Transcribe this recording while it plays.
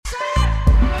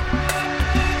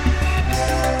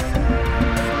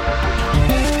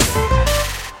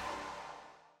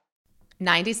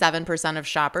97% of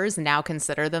shoppers now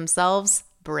consider themselves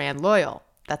brand loyal.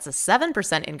 That's a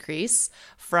 7% increase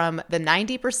from the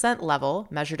 90% level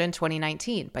measured in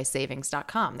 2019 by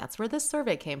savings.com. That's where this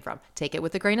survey came from. Take it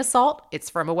with a grain of salt. It's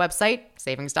from a website,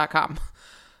 savings.com.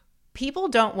 People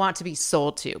don't want to be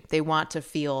sold to. They want to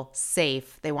feel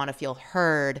safe. They want to feel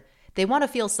heard. They want to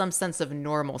feel some sense of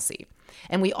normalcy.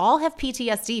 And we all have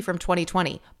PTSD from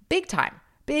 2020. Big time.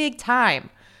 Big time.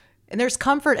 And there's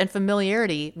comfort and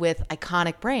familiarity with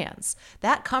iconic brands.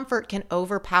 That comfort can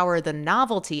overpower the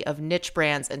novelty of niche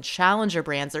brands and challenger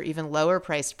brands or even lower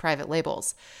priced private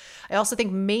labels. I also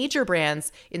think major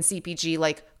brands in CPG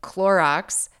like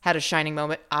Clorox had a shining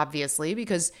moment, obviously,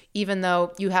 because even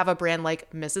though you have a brand like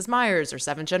Mrs. Meyer's or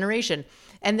Seventh Generation,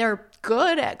 and they're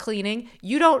good at cleaning,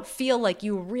 you don't feel like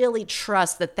you really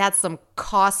trust that that's some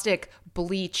caustic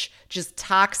bleach, just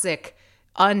toxic,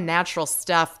 unnatural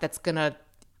stuff that's going to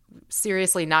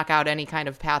seriously knock out any kind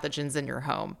of pathogens in your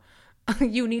home.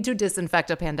 You need to disinfect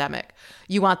a pandemic.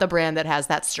 You want the brand that has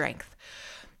that strength.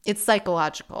 It's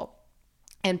psychological.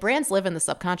 And brands live in the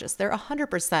subconscious. They're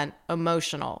 100%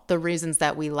 emotional. The reasons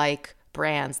that we like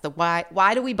brands, the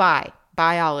why do we buy?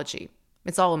 Biology.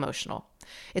 It's all emotional.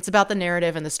 It's about the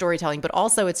narrative and the storytelling, but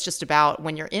also it's just about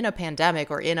when you're in a pandemic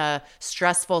or in a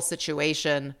stressful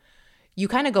situation, you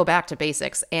kind of go back to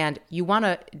basics and you want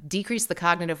to decrease the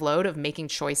cognitive load of making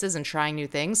choices and trying new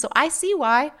things. So I see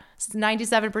why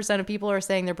 97% of people are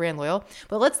saying they're brand loyal,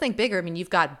 but let's think bigger. I mean, you've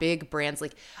got big brands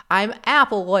like I'm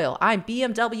Apple loyal, I'm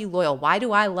BMW loyal. Why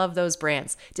do I love those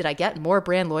brands? Did I get more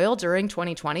brand loyal during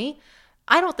 2020?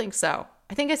 I don't think so.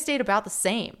 I think I stayed about the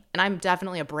same. And I'm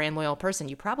definitely a brand loyal person.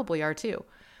 You probably are too.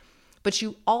 But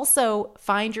you also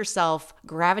find yourself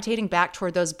gravitating back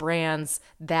toward those brands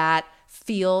that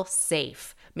feel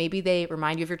safe. Maybe they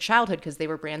remind you of your childhood because they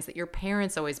were brands that your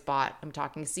parents always bought. I'm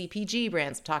talking CPG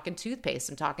brands, I'm talking toothpaste,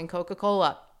 I'm talking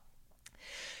Coca-Cola.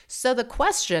 So the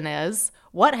question is,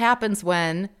 what happens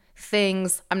when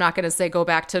things, I'm not going to say go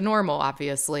back to normal,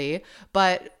 obviously,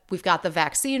 but we've got the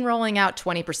vaccine rolling out.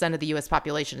 20% of the US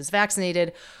population is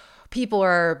vaccinated. People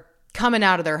are coming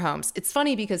out of their homes. It's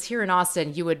funny because here in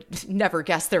Austin, you would never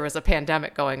guess there was a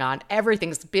pandemic going on.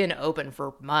 Everything's been open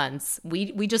for months.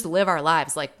 We just live our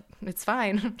lives like it's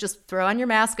fine. Just throw on your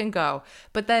mask and go.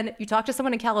 But then you talk to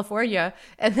someone in California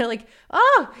and they're like,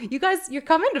 oh, you guys, you're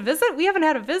coming to visit? We haven't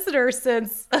had a visitor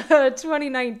since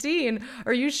 2019.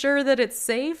 Are you sure that it's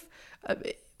safe?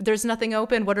 There's nothing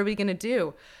open. What are we going to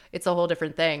do? It's a whole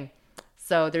different thing.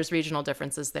 So there's regional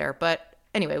differences there. But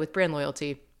anyway, with brand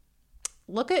loyalty,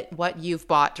 look at what you've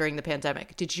bought during the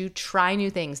pandemic. Did you try new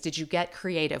things? Did you get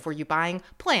creative? Were you buying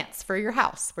plants for your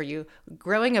house? Were you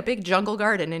growing a big jungle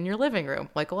garden in your living room,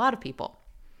 like a lot of people?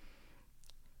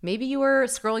 Maybe you were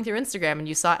scrolling through Instagram and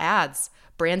you saw ads,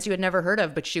 brands you had never heard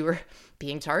of, but you were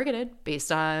being targeted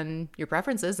based on your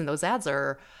preferences, and those ads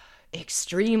are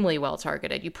extremely well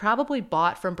targeted. You probably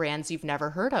bought from brands you've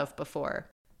never heard of before.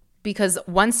 Because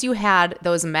once you had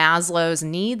those Maslow's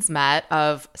needs met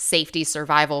of safety,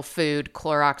 survival, food,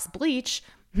 Clorox, bleach,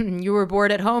 you were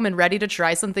bored at home and ready to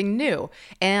try something new.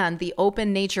 And the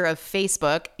open nature of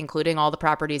Facebook, including all the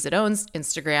properties it owns,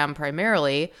 Instagram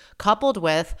primarily, coupled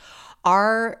with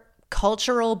our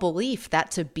cultural belief that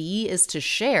to be is to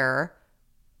share,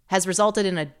 has resulted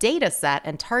in a data set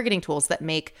and targeting tools that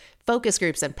make focus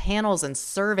groups and panels and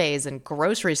surveys and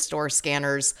grocery store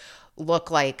scanners look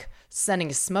like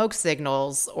sending smoke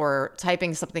signals or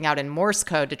typing something out in Morse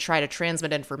code to try to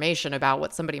transmit information about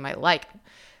what somebody might like.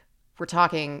 We're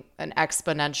talking an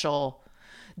exponential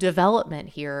development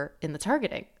here in the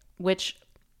targeting, which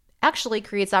actually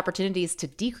creates opportunities to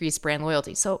decrease brand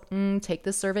loyalty. So take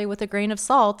this survey with a grain of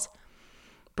salt.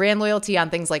 Brand loyalty on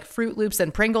things like Fruit Loops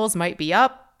and Pringles might be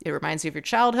up. It reminds you of your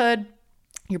childhood.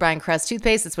 You're buying Crest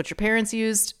toothpaste. It's what your parents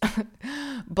used.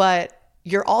 But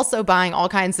you're also buying all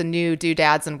kinds of new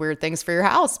doodads and weird things for your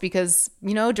house because,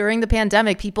 you know, during the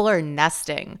pandemic, people are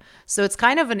nesting. So it's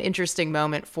kind of an interesting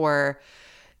moment for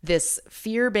this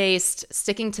fear-based,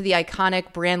 sticking to the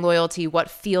iconic brand loyalty,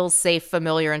 what feels safe,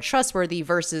 familiar, and trustworthy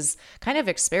versus kind of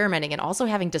experimenting and also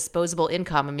having disposable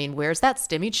income. I mean, where's that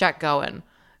stimmy check going?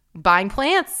 Buying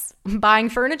plants, buying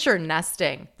furniture,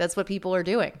 nesting. That's what people are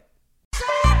doing.